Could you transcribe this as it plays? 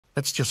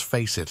Let's just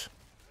face it.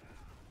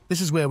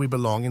 This is where we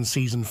belong in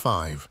Season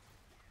 5,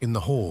 in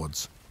the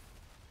hordes.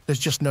 There's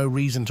just no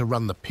reason to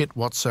run the pit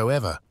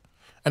whatsoever,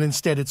 and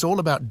instead it's all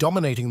about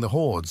dominating the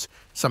hordes,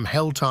 some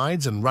hell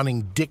tides and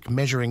running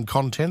dick-measuring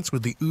contents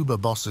with the uber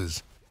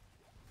bosses.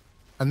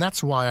 And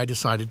that's why I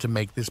decided to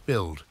make this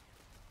build.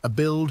 A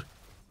build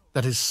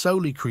that is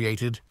solely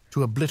created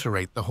to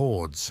obliterate the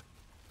hordes.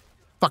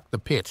 Fuck the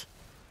pit.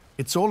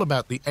 It's all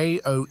about the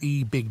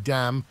AoE Big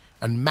Dam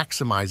and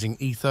maximizing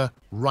ether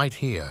right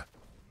here.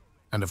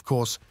 And of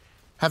course,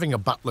 having a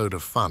buttload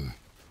of fun.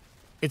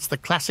 It's the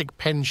classic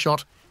pen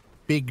shot,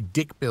 big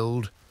dick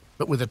build,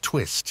 but with a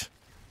twist.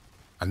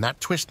 And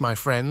that twist, my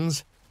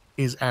friends,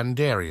 is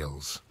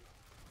Andariel's.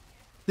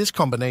 This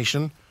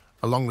combination,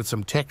 along with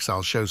some techs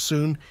I'll show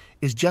soon,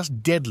 is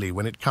just deadly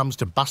when it comes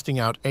to busting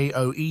out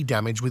AoE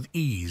damage with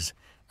ease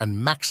and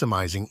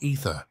maximizing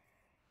ether.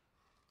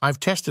 I've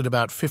tested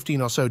about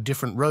 15 or so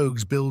different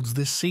rogues builds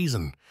this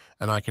season,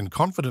 and I can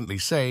confidently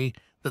say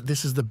that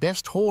this is the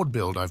best horde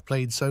build I've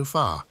played so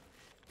far.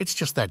 It's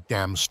just that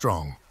damn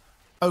strong.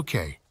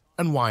 Okay,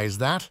 and why is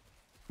that?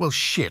 Well,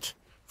 shit.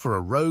 For a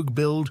rogue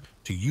build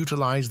to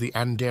utilize the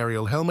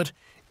Andariel helmet,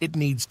 it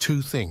needs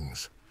two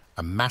things: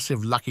 a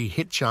massive lucky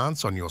hit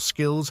chance on your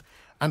skills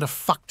and a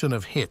fuckton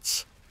of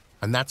hits.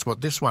 And that's what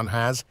this one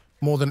has,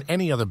 more than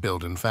any other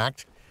build in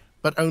fact,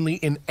 but only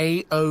in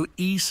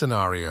AoE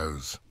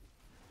scenarios.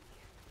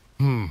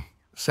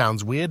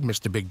 Sounds weird,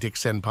 Mr. Big Dick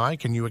Senpai.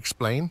 Can you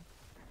explain?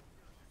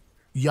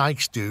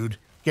 Yikes, dude.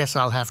 Guess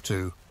I'll have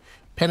to.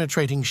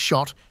 Penetrating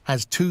shot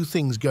has two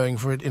things going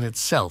for it in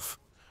itself: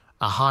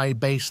 a high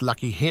base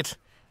lucky hit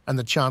and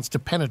the chance to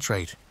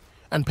penetrate.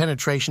 And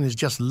penetration is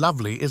just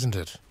lovely, isn't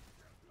it?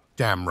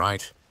 Damn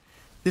right.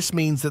 This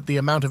means that the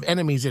amount of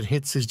enemies it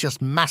hits is just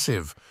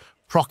massive,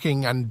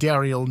 proccing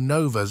Andariel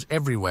Novas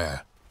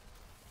everywhere.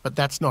 But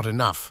that's not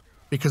enough,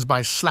 because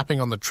by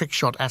slapping on the trick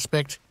shot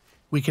aspect,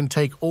 we can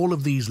take all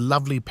of these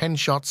lovely pen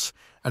shots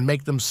and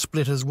make them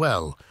split as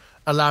well,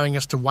 allowing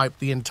us to wipe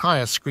the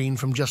entire screen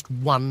from just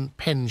one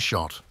pen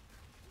shot.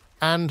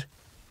 And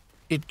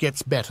it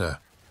gets better,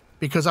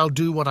 because I'll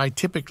do what I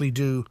typically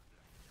do: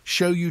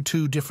 show you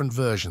two different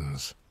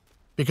versions.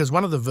 Because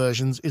one of the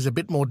versions is a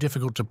bit more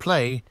difficult to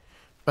play,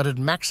 but it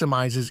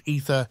maximizes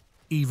ether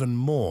even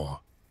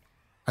more.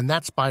 And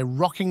that's by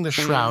rocking the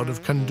Shroud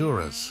of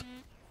Conduras.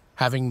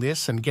 Having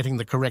this and getting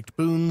the correct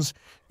boons,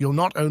 you'll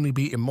not only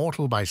be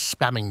immortal by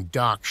spamming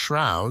dark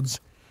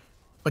shrouds,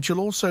 but you'll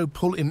also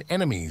pull in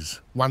enemies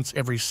once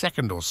every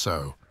second or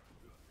so.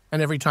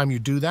 And every time you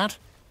do that,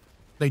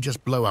 they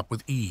just blow up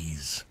with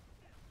ease.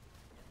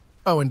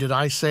 Oh, and did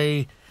I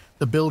say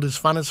the build is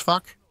fun as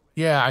fuck?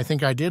 Yeah, I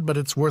think I did, but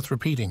it's worth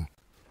repeating.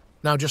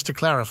 Now, just to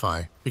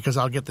clarify, because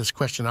I'll get this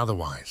question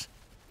otherwise,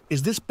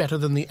 is this better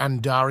than the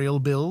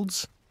Andariel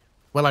builds?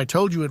 Well, I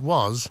told you it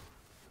was,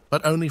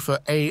 but only for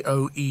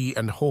AoE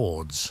and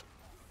hordes.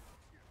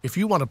 If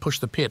you want to push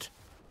the pit,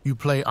 you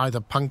play either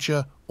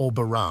Puncture or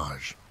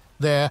Barrage.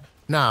 There,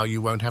 now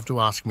you won't have to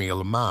ask me a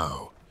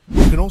lamau.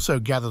 You can also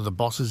gather the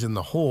bosses in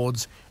the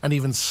hordes and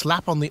even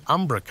slap on the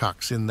Umbra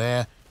cucks in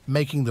there,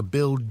 making the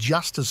build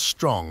just as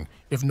strong,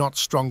 if not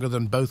stronger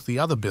than both the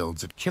other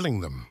builds at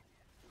killing them.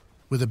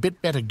 With a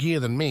bit better gear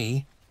than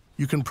me,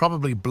 you can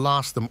probably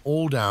blast them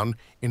all down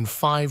in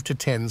 5 to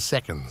 10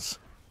 seconds.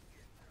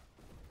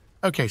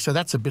 Okay, so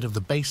that's a bit of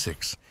the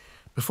basics.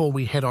 Before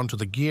we head on to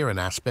the gear and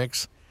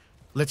aspects,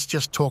 let's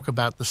just talk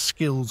about the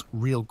skills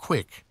real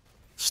quick.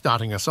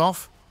 Starting us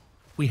off,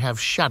 we have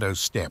Shadow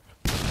Step.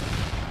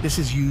 This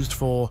is used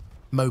for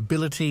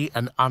mobility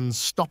and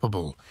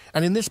unstoppable.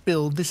 And in this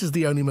build, this is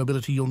the only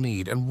mobility you'll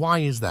need. And why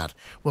is that?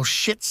 Well,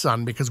 shit,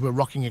 son, because we're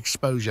rocking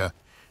exposure.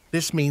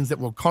 This means that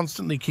we'll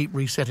constantly keep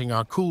resetting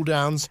our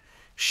cooldowns,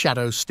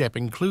 Shadow Step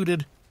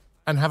included,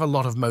 and have a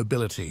lot of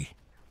mobility.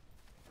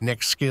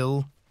 Next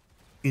skill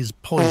is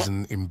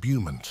Poison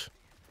Imbuement.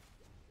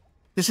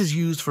 This is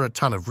used for a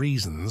ton of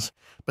reasons,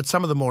 but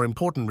some of the more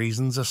important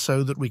reasons are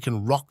so that we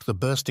can rock the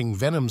Bursting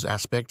Venoms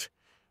aspect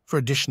for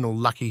additional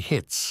lucky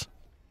hits,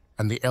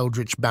 and the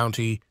Eldritch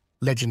Bounty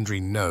Legendary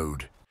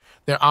Node.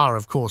 There are,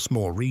 of course,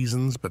 more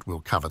reasons, but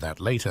we'll cover that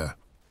later.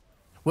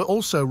 We're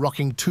also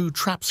rocking 2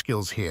 trap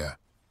skills here.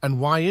 And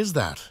why is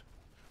that?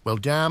 Well,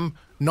 damn,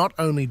 not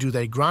only do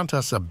they grant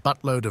us a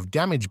buttload of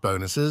damage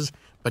bonuses,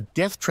 but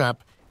Death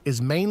Trap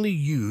is mainly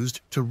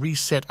used to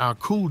reset our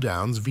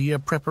cooldowns via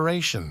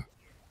preparation.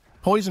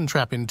 Poison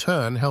Trap in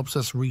turn helps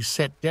us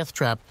reset Death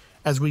Trap,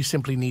 as we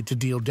simply need to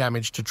deal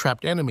damage to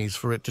trapped enemies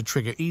for it to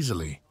trigger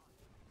easily.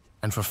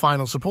 And for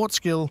final support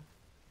skill,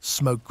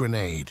 Smoke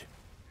Grenade.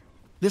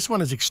 This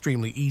one is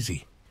extremely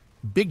easy.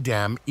 Big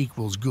Dam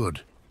equals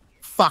good.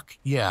 Fuck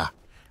yeah.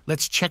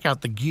 Let's check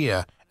out the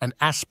gear and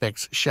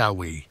aspects, shall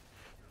we?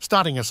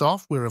 Starting us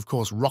off, we're of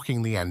course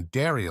rocking the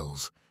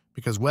Andariels,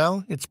 because,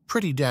 well, it's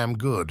pretty damn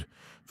good.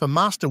 For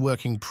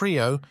masterworking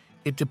Prio,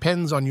 it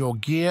depends on your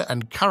gear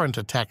and current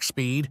attack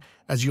speed,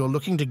 as you're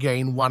looking to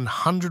gain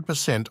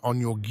 100%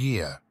 on your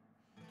gear.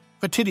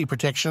 For Tiddy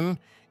protection,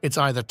 it's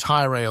either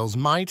Tyrael's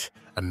Might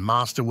and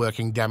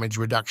masterworking damage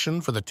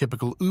reduction for the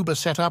typical Uber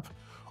setup,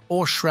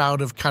 or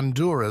Shroud of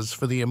Kanduras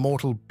for the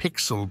immortal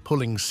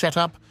pixel-pulling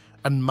setup,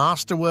 and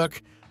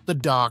Masterwork, the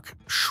Dark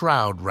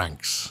Shroud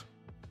ranks.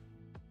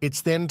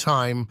 It's then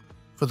time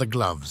for the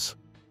gloves.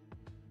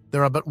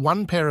 There are but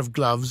one pair of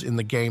gloves in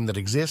the game that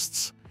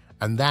exists,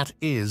 and that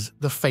is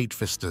the Fate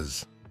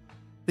Fisters.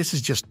 This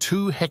is just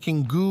too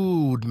hecking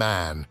good,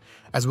 man,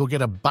 as we'll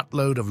get a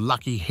buttload of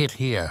lucky hit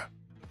here.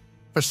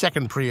 For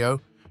second prio,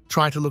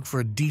 try to look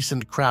for a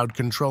decent crowd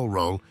control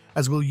roll,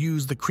 as we'll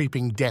use the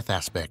creeping death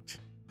aspect.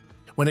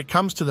 When it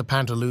comes to the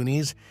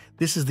pantaloonies,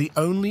 this is the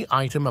only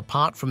item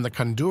apart from the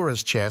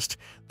Kandura's chest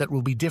that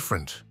will be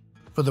different.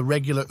 For the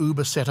regular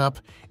Uber setup,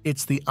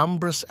 it's the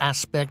Umbrous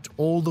aspect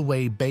all the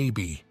way,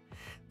 baby.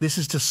 This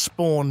is to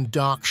spawn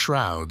dark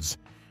shrouds,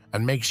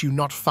 and makes you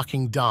not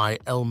fucking die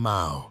El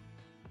Mao.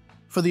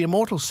 For the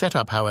immortal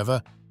setup,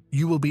 however,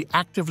 you will be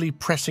actively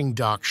pressing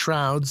dark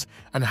shrouds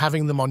and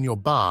having them on your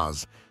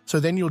bars, so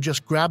then you'll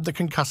just grab the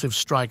concussive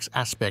strikes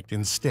aspect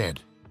instead.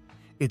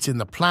 It's in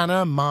the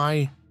planner,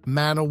 my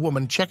man or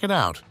woman, check it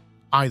out.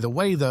 Either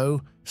way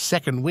though,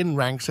 second win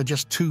ranks are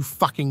just too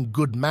fucking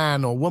good,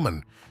 man or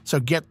woman, so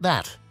get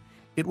that.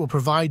 It will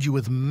provide you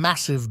with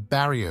massive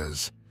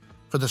barriers.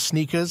 For the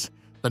sneakers,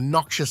 the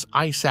noxious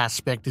ice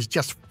aspect is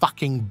just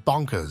fucking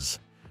bonkers.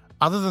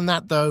 Other than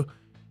that though,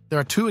 there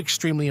are two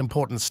extremely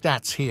important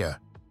stats here.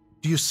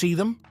 Do you see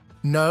them?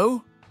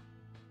 No?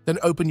 Then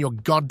open your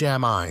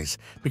goddamn eyes,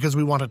 because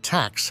we want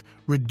attacks,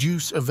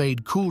 reduce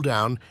evade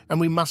cooldown, and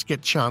we must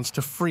get chance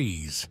to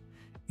freeze.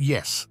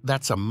 Yes,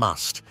 that's a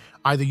must.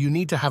 Either you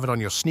need to have it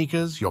on your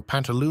sneakers, your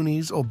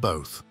pantaloonies, or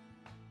both.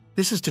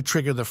 This is to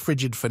trigger the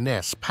Frigid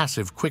Finesse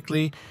passive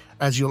quickly,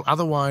 as you'll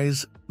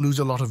otherwise lose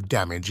a lot of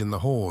damage in the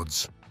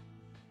hordes.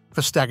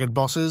 For staggered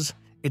bosses,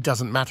 it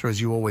doesn't matter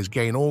as you always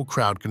gain all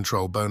crowd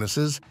control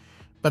bonuses,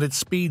 but it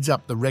speeds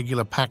up the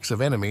regular packs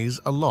of enemies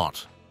a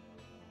lot.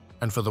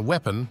 And for the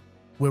weapon,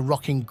 we're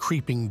rocking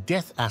Creeping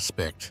Death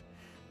aspect.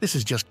 This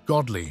is just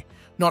godly.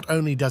 Not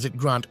only does it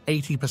grant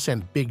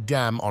 80% big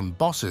dam on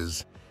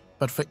bosses,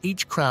 but for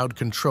each crowd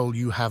control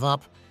you have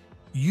up,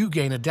 you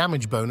gain a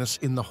damage bonus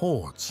in the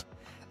hordes.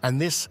 And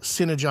this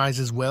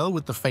synergizes well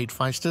with the Fate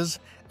Feisters,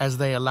 as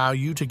they allow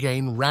you to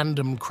gain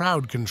random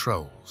crowd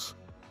controls.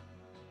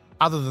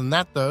 Other than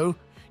that though,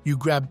 you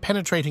grab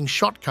Penetrating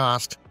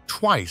Shotcast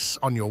twice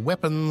on your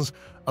weapons,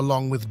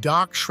 along with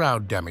Dark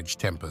Shroud damage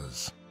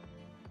tempers.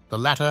 The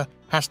latter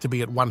has to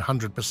be at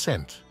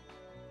 100%.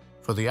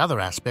 For the other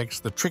aspects,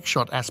 the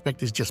Trickshot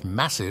aspect is just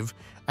massive,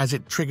 as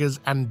it triggers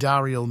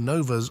Andariel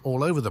Novas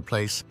all over the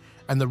place,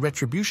 and the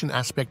Retribution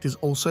aspect is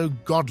also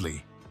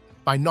godly.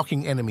 By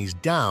knocking enemies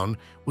down,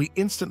 we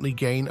instantly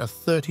gain a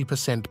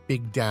 30%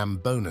 big dam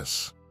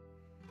bonus.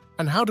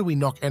 And how do we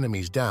knock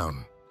enemies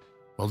down?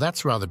 Well,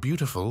 that's rather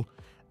beautiful,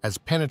 as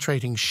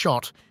Penetrating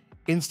Shot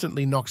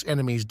instantly knocks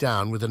enemies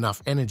down with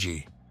enough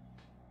energy.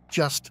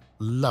 Just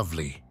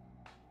lovely.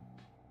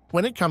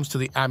 When it comes to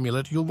the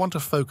amulet, you'll want to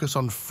focus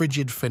on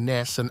Frigid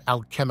Finesse and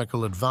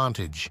Alchemical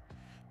Advantage,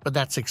 but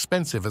that's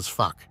expensive as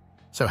fuck,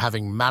 so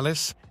having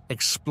Malice,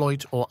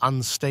 Exploit, or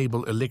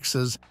Unstable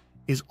Elixirs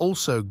is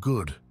also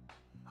good.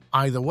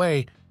 Either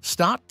way,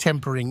 start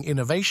tempering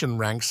innovation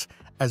ranks,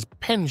 as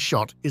Pen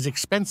Shot is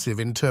expensive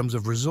in terms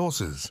of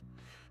resources.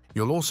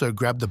 You'll also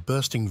grab the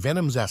Bursting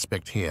Venoms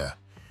aspect here.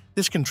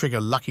 This can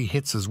trigger lucky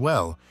hits as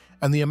well,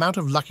 and the amount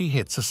of lucky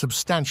hits are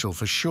substantial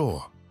for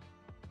sure.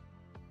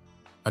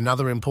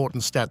 Another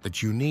important stat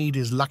that you need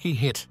is Lucky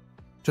Hit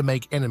to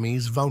make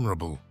enemies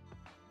vulnerable.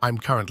 I'm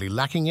currently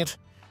lacking it,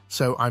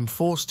 so I'm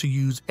forced to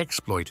use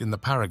Exploit in the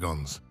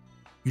Perragons.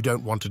 You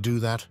don't want to do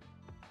that,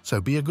 so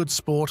be a good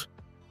sport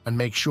and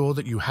make sure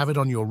that you have it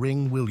on your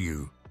ring, will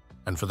you?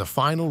 And for the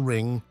final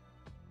ring,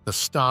 the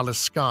Starless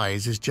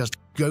Skies is just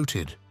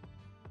goated.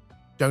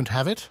 Don't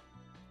have it?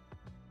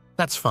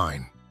 That's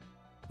fine.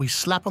 We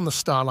slap on the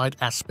Starlight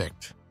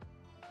aspect.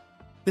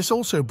 This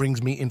also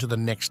brings me into the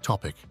next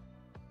topic.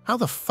 How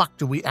the fuck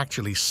do we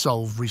actually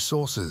solve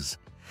resources?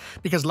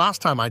 Because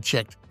last time I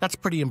checked, that's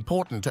pretty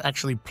important to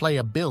actually play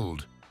a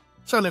build.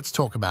 So let's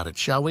talk about it,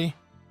 shall we?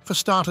 For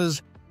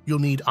starters, you'll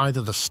need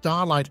either the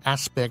Starlight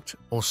aspect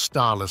or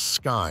Starless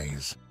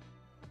Skies.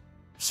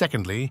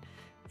 Secondly,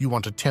 you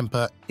want to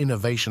temper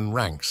innovation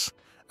ranks.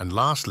 And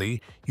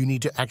lastly, you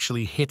need to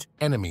actually hit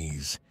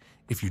enemies.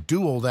 If you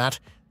do all that,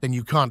 then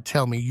you can't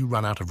tell me you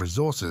run out of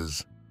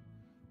resources.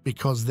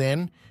 Because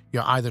then,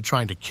 you're either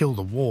trying to kill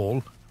the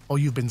wall, or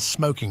you've been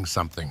smoking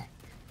something.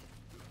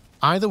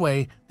 Either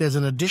way, there's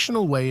an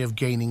additional way of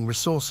gaining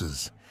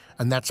resources,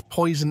 and that's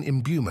Poison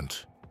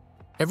Imbuement.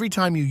 Every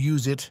time you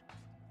use it,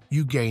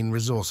 you gain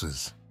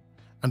resources.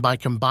 And by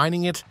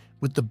combining it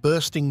with the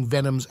Bursting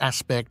Venoms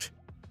aspect,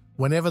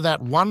 whenever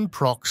that one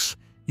procs,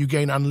 you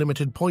gain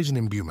unlimited poison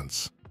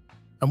imbuments.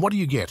 And what do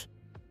you get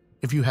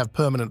if you have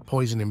permanent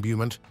poison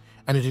imbuement,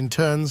 and it in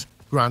turns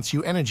grants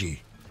you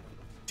energy?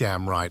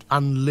 Damn right,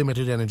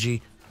 unlimited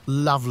energy,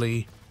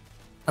 lovely.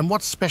 And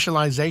what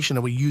specialization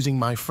are we using,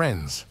 my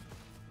friends?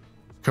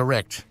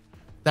 Correct.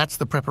 That's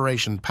the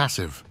Preparation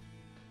passive.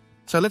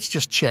 So let's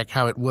just check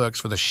how it works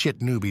for the shit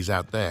newbies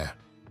out there.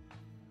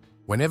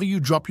 Whenever you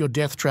drop your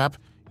death trap,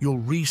 you'll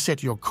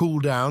reset your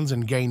cooldowns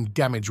and gain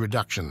damage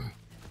reduction.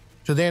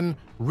 To then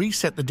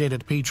reset the dead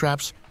at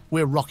P-traps,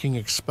 we're rocking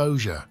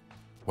exposure.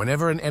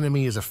 Whenever an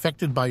enemy is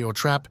affected by your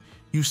trap,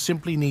 you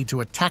simply need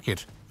to attack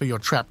it for your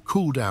trap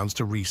cooldowns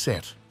to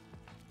reset.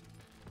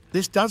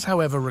 This does,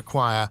 however,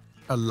 require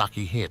a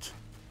lucky hit.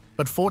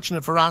 But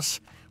fortunate for us,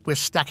 we're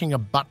stacking a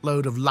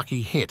buttload of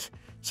lucky hit,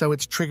 so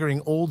it's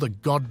triggering all the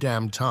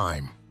goddamn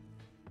time.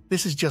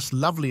 This is just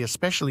lovely,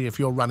 especially if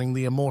you're running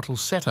the Immortal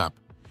setup,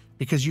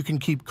 because you can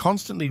keep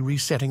constantly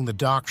resetting the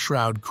Dark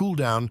Shroud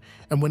cooldown,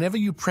 and whenever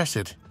you press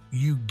it,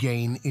 you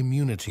gain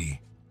immunity.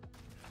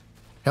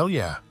 Hell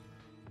yeah.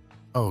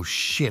 Oh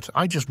shit,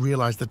 I just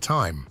realized the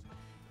time.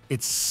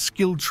 It's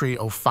skill tree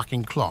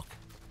fucking clock.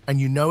 And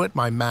you know it,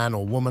 my man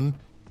or woman?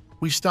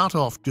 We start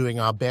off doing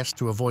our best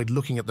to avoid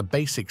looking at the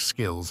basic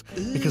skills,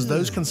 because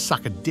those can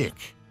suck a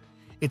dick.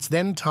 It's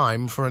then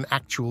time for an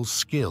actual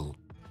skill.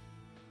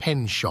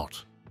 Pen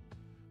Shot.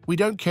 We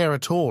don't care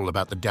at all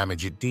about the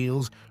damage it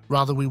deals,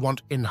 rather we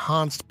want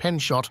Enhanced Pen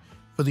Shot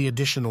for the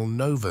additional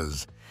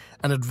Novas,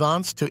 and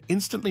Advanced to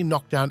instantly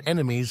knock down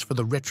enemies for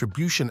the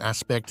Retribution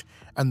aspect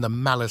and the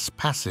Malice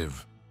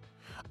passive.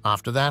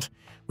 After that,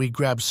 we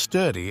grab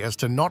Sturdy as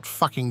to not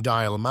fucking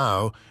dial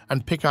Mao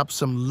and pick up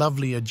some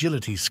lovely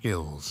agility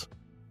skills.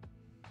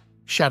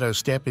 Shadow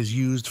Step is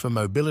used for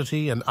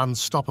mobility and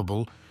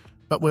Unstoppable,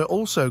 but we're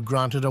also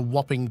granted a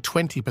whopping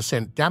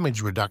 20%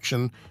 damage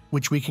reduction,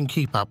 which we can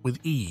keep up with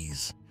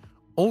ease.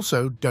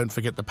 Also, don't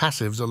forget the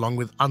passives along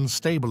with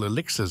Unstable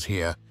Elixirs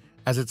here,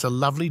 as it's a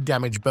lovely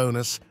damage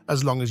bonus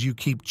as long as you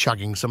keep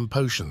chugging some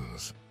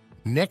potions.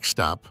 Next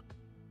up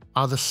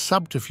are the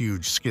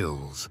Subterfuge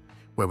skills,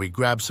 where we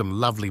grab some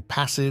lovely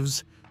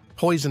passives,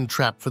 Poison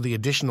Trap for the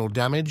additional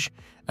damage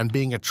and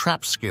being a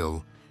trap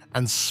skill,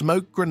 and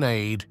Smoke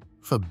Grenade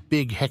for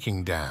big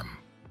hecking dam.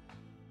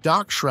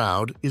 Dark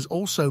Shroud is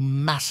also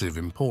massive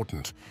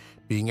important,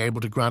 being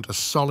able to grant a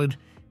solid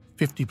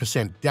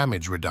 50%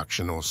 damage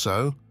reduction or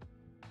so.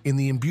 In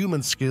the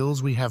imbuement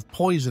skills, we have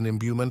Poison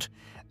Imbuement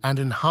and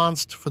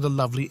Enhanced for the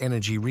lovely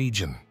energy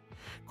region.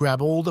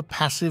 Grab all the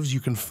passives you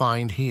can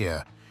find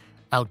here.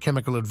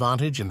 Alchemical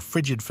Advantage and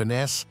Frigid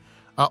Finesse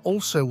are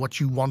also what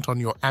you want on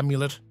your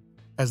amulet,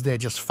 as they're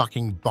just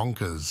fucking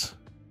bonkers.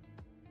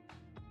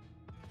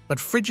 But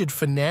Frigid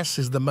Finesse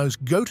is the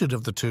most goated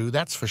of the two,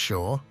 that's for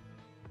sure.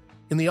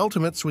 In the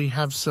ultimates, we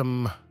have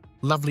some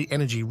lovely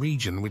energy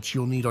region, which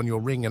you'll need on your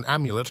ring and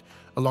amulet,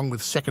 along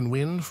with Second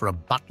Wind for a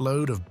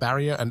buttload of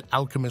barrier and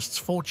Alchemist's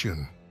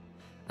Fortune.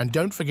 And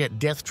don't forget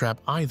Death Trap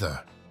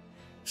either,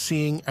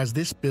 seeing as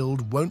this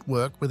build won't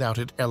work without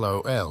it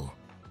LOL.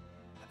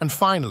 And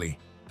finally,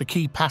 the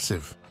key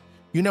passive.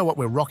 You know what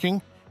we're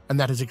rocking, and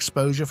that is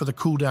exposure for the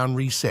cooldown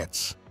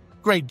resets.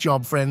 Great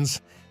job,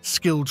 friends.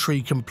 Skill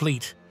tree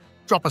complete.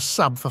 Drop a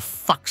sub for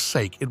fuck's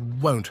sake, it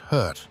won't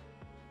hurt.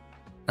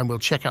 And we'll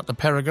check out the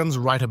Perragons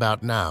right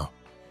about now.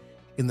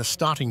 In the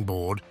starting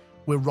board,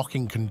 we're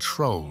rocking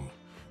Control.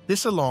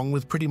 This, along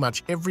with pretty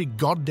much every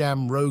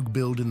goddamn rogue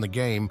build in the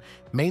game,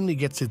 mainly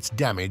gets its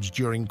damage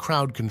during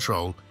crowd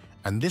control,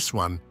 and this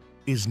one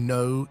is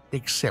no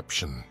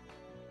exception.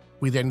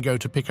 We then go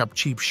to pick up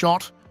Cheap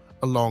Shot,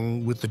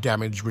 along with the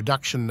damage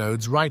reduction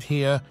nodes right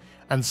here,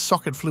 and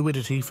Socket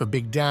Fluidity for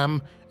Big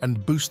Dam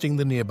and boosting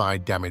the nearby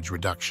damage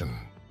reduction.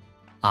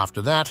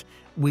 After that,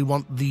 we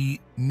want the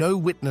No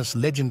Witness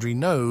Legendary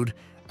node,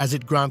 as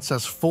it grants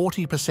us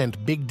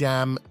 40% Big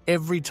Dam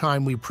every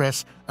time we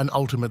press an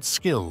ultimate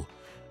skill,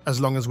 as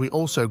long as we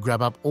also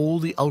grab up all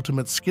the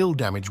ultimate skill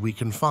damage we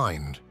can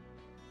find.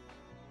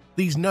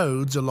 These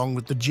nodes, along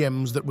with the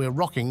gems that we're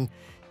rocking,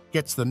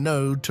 gets the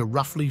node to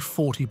roughly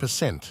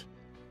 40%.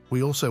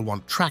 We also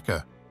want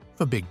Tracker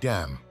for Big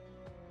Dam.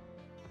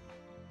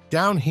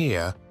 Down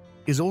here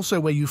is also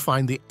where you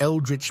find the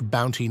Eldritch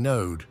Bounty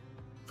node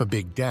for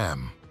Big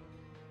Dam.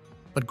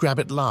 But grab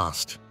it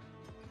last,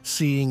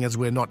 seeing as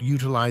we're not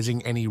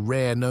utilizing any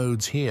rare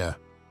nodes here.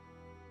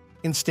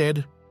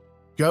 Instead,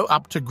 go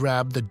up to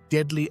grab the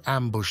Deadly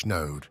Ambush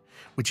node,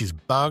 which is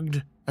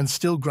bugged and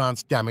still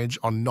grants damage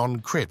on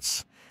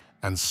non-crits,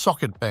 and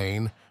Socket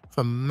Bane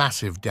for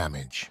massive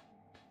damage.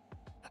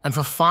 And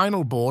for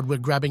final board, we're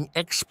grabbing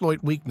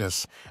Exploit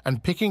Weakness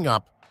and picking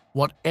up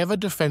whatever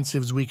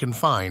defensives we can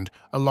find,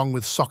 along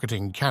with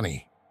Socketing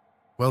Canny.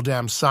 Well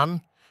damn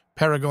son,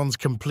 Perragons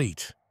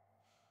complete.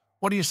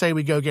 What do you say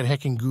we go get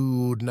hecking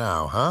good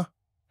now, huh?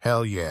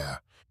 Hell yeah.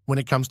 When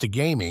it comes to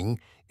gaming,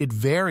 it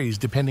varies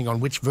depending on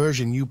which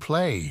version you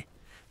play.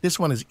 This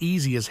one is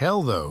easy as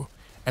hell though,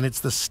 and it's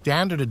the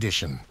standard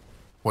edition.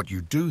 What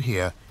you do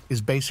here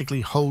is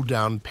basically hold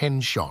down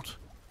Pen Shot.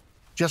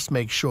 Just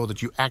make sure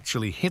that you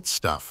actually hit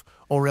stuff,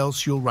 or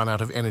else you'll run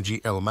out of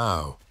energy El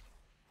Mao.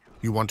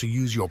 You want to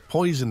use your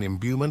Poison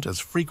Imbuement as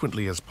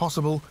frequently as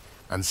possible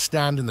and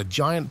stand in the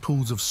giant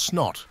pools of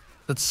snot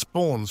that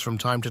spawns from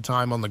time to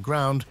time on the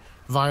ground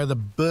via the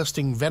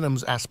Bursting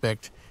Venoms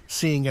aspect,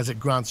 seeing as it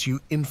grants you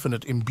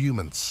infinite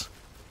imbuments.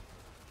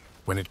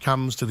 When it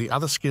comes to the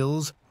other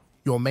skills,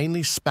 you're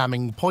mainly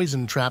spamming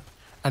Poison Trap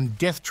and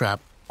Death Trap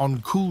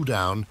on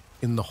cooldown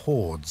in the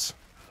hordes.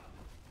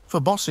 For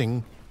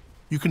bossing,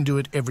 You can do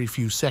it every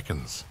few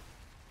seconds.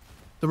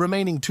 The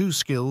remaining 2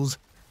 skills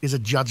is a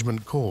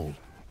judgment call.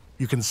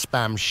 You can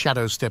spam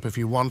Shadow Step if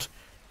you want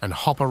and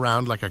hop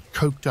around like a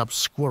coked-up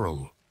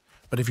squirrel.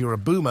 But if you're a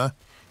boomer,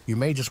 you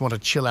may just want to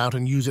chill out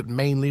and use it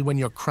mainly when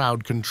you're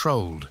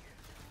crowd-controlled.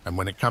 And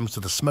when it comes to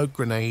the smoke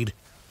grenade,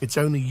 it's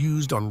only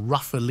used on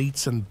rough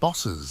elites and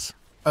bosses.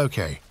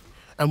 Okay,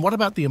 and what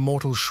about the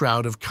Immortal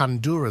Shroud of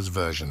Kandura's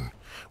version?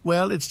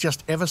 Well, it's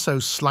just ever so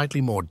slightly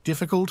more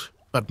difficult,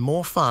 but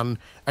more fun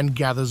and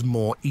gathers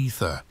more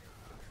ether.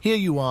 Here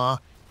you are,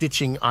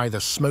 ditching either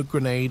smoke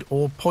grenade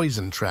or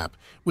poison trap,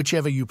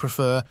 whichever you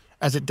prefer,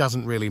 as it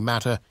doesn't really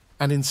matter,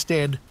 and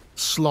instead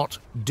slot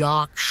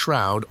Dark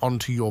Shroud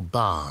onto your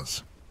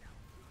bars.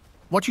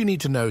 What you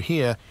need to know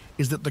here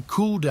is that the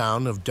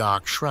cooldown of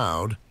Dark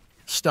Shroud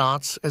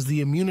starts as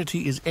the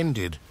immunity is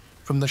ended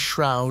from the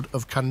Shroud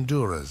of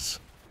Kandura's.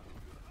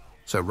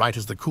 So right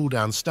as the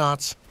cooldown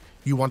starts,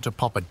 you want to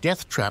pop a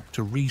death trap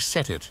to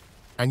reset it,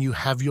 and you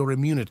have your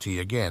immunity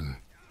again.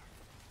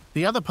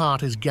 The other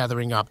part is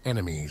gathering up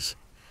enemies.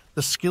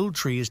 The skill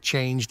tree is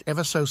changed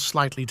ever so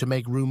slightly to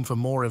make room for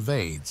more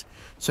evades,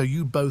 so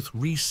you both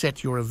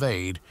reset your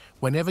evade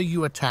whenever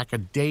you attack a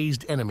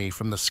dazed enemy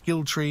from the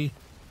skill tree,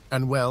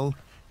 and well,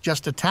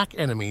 just attack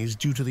enemies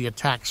due to the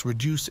attack's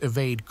reduce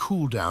evade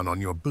cooldown on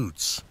your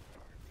boots.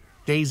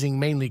 Dazing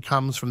mainly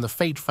comes from the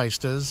Fate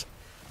Feisters,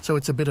 so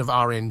it's a bit of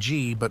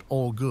RNG, but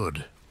all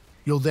good.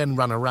 You'll then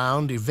run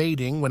around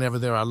evading whenever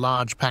there are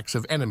large packs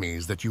of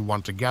enemies that you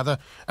want to gather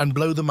and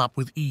blow them up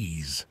with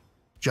ease.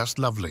 Just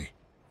lovely.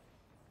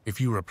 If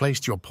you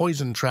replaced your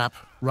poison trap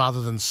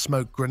rather than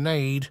smoke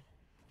grenade,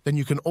 then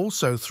you can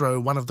also throw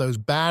one of those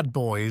bad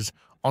boys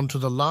onto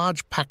the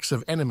large packs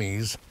of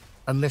enemies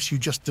unless you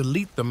just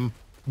delete them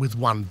with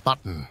one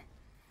button.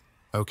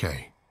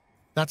 Okay,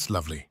 that's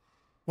lovely.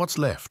 What's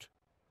left?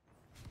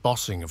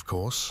 Bossing, of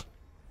course.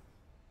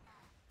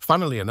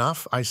 Funnily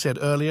enough, I said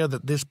earlier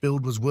that this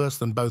build was worse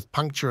than both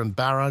Puncture and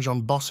Barrage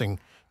on bossing,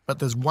 but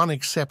there's one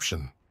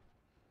exception,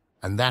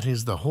 and that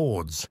is the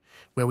hordes,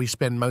 where we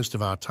spend most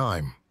of our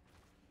time.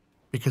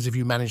 Because if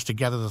you manage to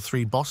gather the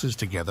 3 bosses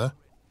together,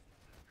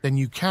 then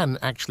you can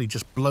actually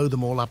just blow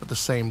them all up at the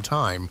same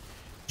time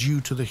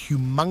due to the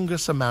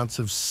humongous amounts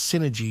of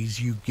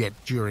synergies you get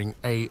during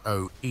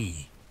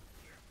AoE.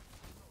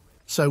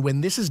 So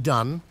when this is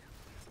done,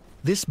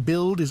 this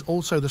build is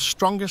also the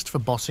strongest for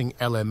bossing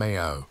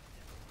LMAO.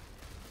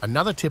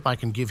 Another tip I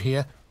can give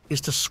here is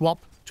to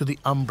swap to the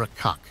Umbra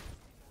Cuck.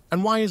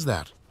 And why is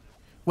that?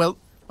 Well,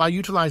 by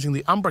utilizing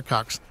the Umbra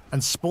Cucks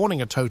and spawning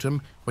a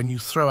totem when you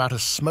throw out a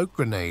smoke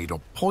grenade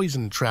or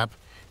poison trap,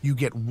 you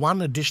get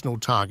 1 additional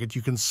target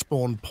you can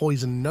spawn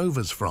poison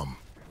novas from.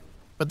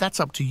 But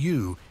that's up to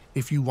you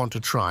if you want to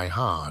try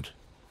hard.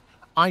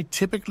 I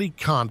typically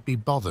can't be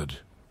bothered.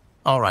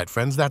 Alright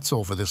friends, that's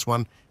all for this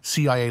one.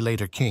 CIA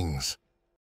later, kings.